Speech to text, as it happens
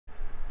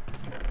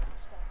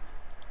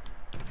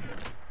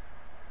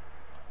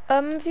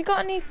Have you got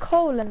any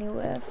coal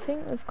anywhere? I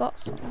think we've got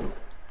some.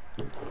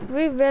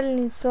 We really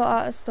need to sort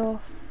out of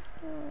stuff.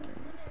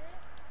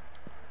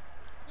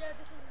 Yeah,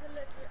 this is the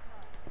legit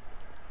map.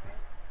 Okay?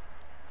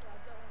 So I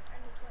don't want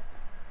any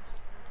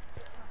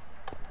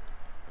questions.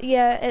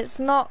 Yeah, it's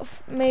not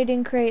made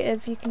in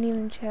creative, you can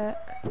even check.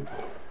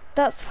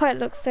 That's why it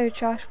looks so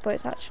trash, but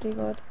it's actually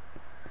good.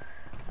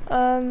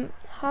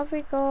 Have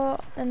we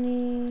got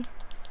any...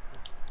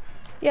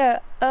 Yeah,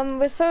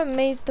 we're so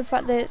amazed the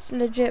fact that it's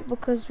legit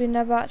because we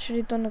never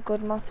actually done a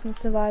good map in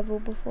survival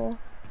before.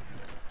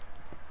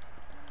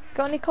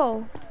 Got any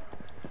coal?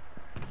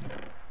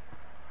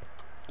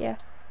 Yeah,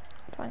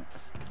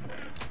 thanks.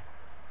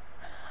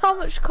 How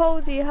much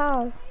coal do you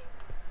have?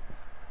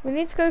 We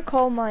need to go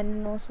coal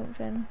mining or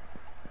something.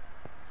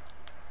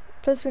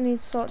 Plus we need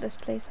to sort this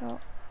place out.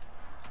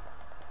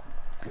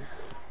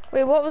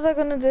 Wait, what was I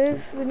gonna do?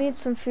 We need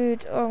some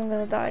food or I'm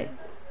gonna die.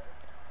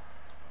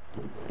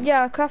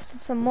 Yeah, I crafted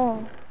some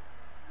more.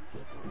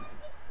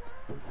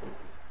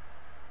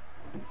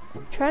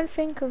 Try and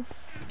think of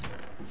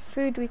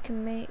food we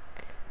can make.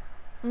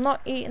 I'm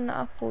not eating the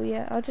apple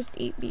yet, I'll just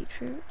eat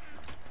beetroot.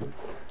 I'm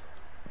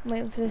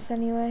waiting for this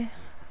anyway.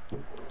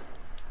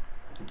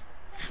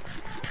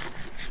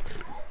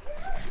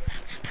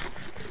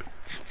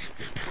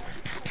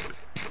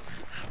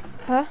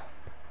 Huh?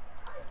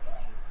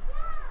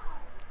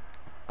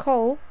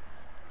 Coal?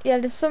 Yeah,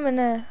 there's some in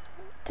there.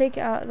 Take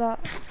it out of that.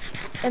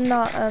 In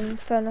that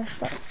furnace,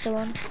 that's the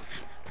one.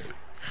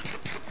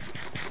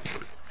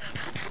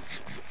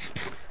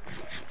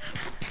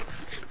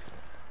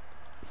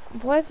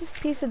 What is this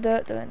piece of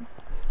dirt doing?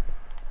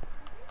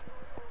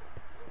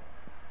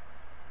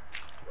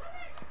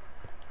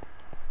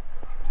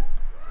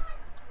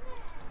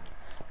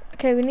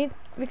 Okay,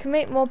 we can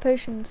make more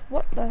potions.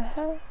 What the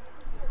hell?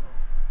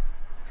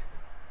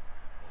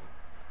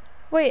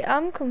 Wait,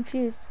 I'm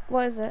confused.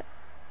 What is it?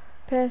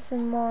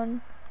 Piercing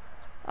one.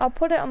 I'll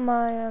put it on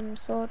my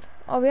sword.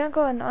 Oh, we haven't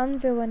got an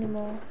anvil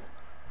anymore.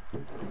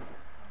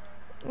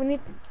 We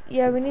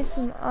need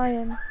some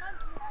iron.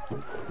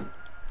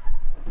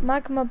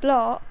 Magma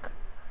block?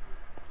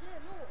 Yeah,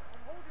 look,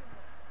 I'm holding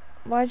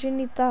it. Why do you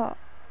need that?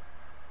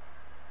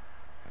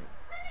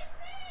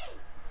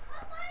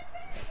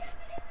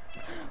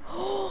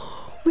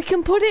 We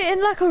can put it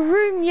in like a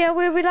room, yeah,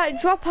 where we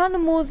like drop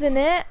animals in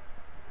it.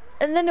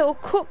 And then it'll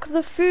cook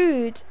the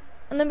food.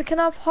 And then we can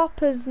have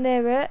hoppers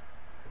near it.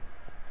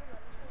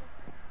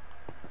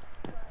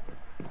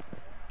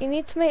 You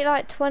need to make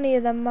like 20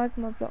 of them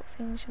magma block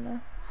things, you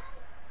know.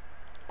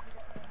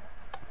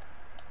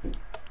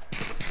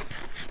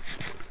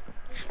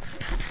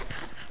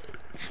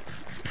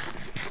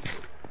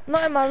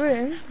 Not in my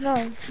room,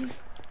 no.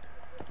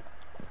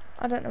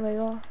 I don't know where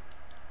you are.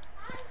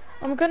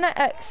 I'm gonna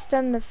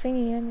extend the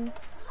thingy in.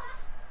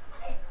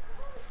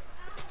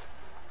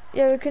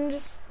 Yeah, we can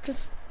just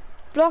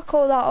block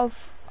all that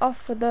off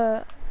for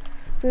dirt.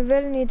 We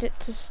really need it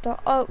to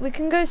stop. Oh, we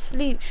can go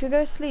sleep. Should we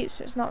go sleep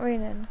so it's not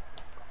raining?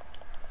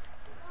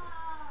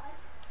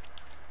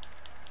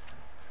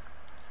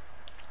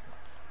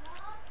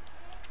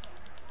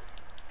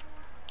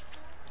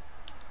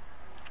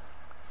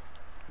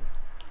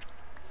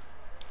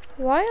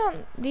 Why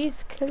aren't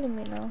these killing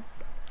me now?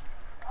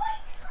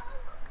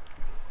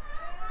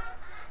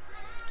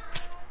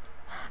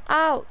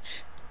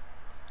 Ouch!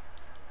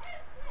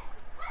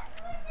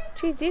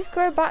 Jeez, these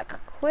grow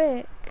back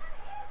quick.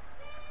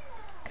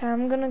 Okay,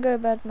 I'm gonna go to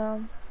bed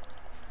now.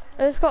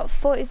 It's got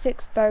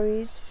 46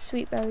 berries,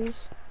 sweet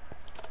berries.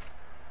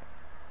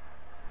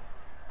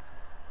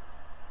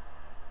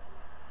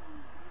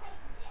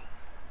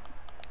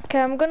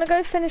 Okay, I'm gonna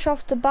go finish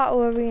off the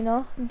battle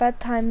arena.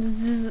 Bedtime.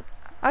 Zzz.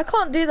 I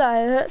can't do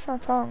that, it hurts my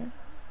tongue.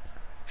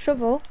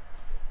 Shovel?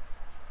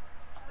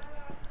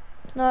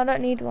 No, I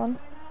don't need one.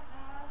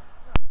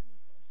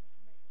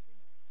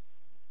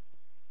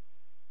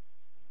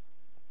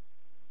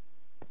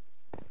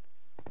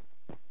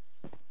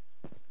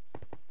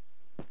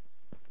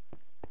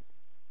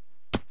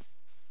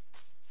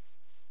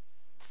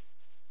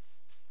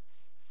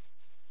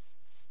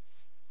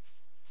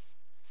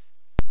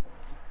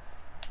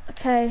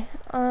 Okay,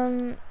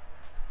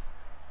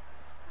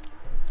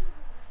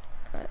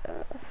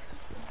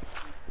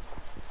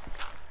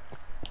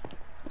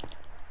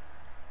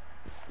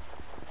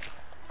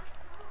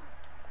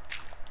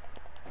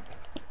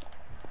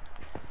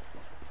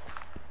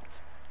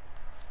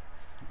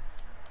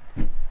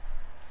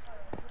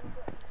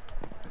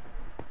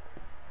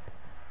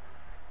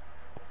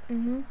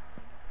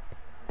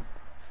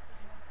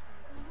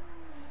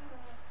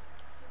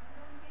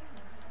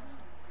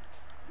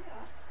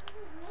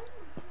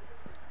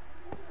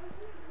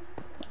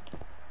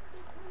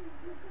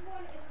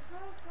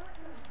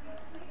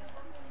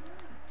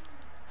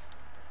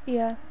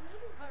 yeah.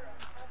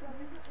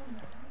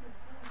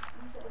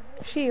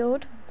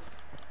 Shield.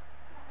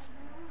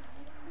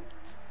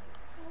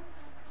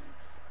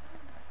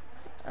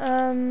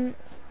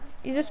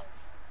 You just,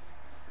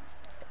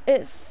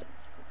 it's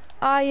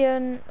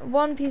iron,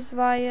 one piece of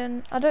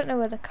iron. I don't know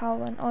where the cow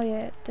went. Oh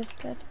yeah, it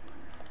disappeared.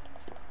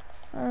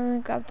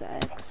 And grab the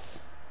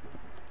eggs.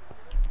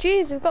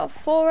 Jeez, we've got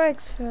 4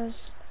 eggs for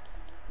us.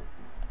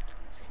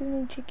 Excuse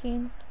me,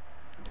 chicken.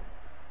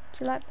 Do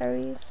you like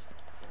berries?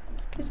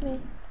 Excuse me.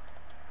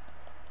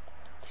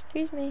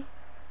 Excuse me.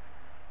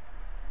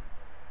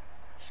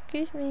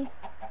 Excuse me.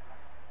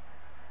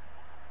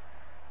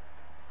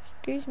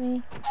 Excuse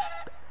me.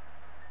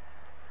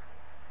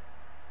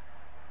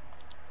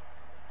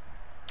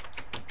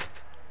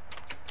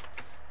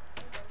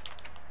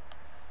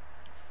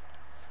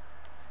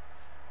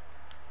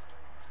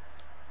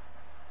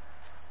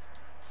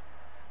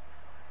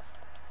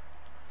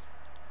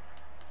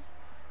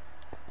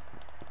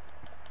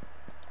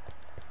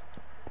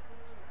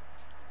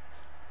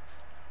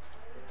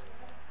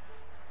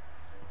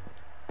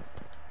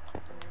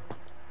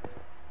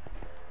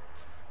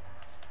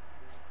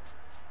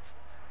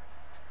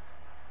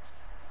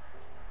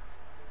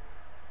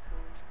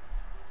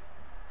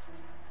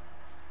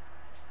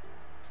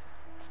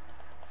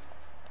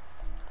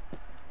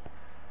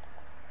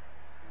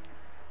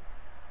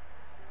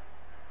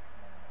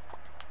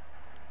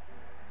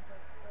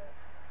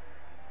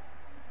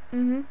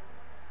 Mhm.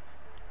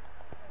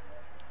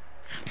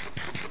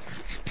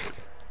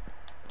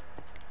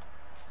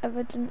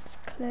 Evidence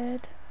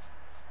cleared.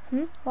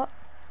 What?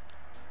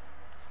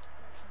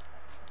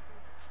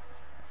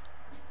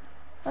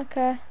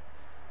 Okay.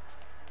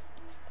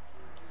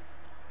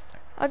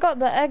 I got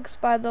the eggs,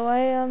 by the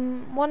way.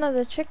 One of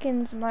the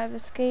chickens might have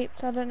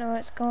escaped. I don't know where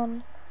it's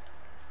gone.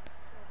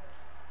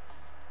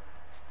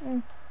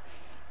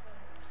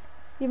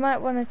 You might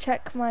want to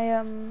check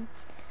my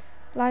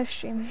live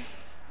stream.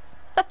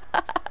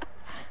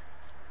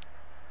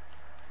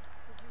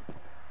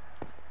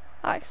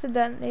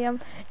 Accidentally.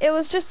 It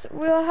was just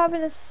we were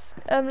having a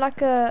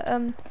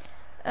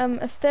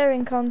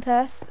staring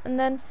contest, and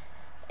then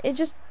it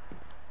just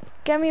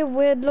gave me a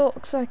weird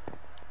look. So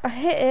I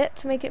hit it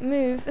to make it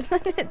move, and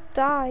then it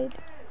died.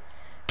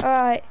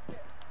 Alright,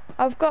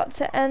 I've got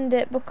to end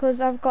it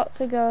because I've got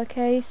to go,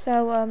 okay?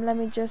 So, let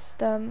me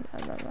just,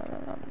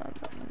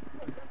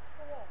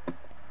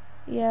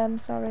 yeah, I'm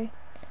sorry.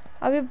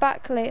 I'll be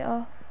back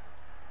later.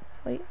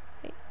 Wait.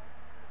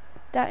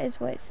 That is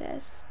what it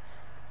says.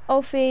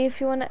 Alfie,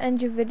 if you want to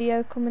end your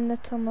video, come in the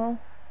tunnel.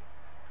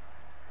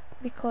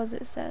 Because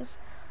it says,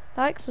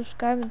 like,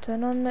 subscribe, and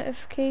turn on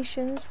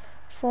notifications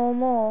for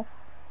more.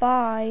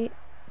 Bye.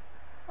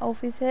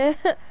 Alfie's here.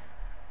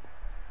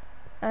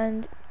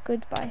 And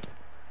goodbye.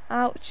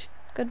 Ouch.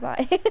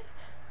 Goodbye.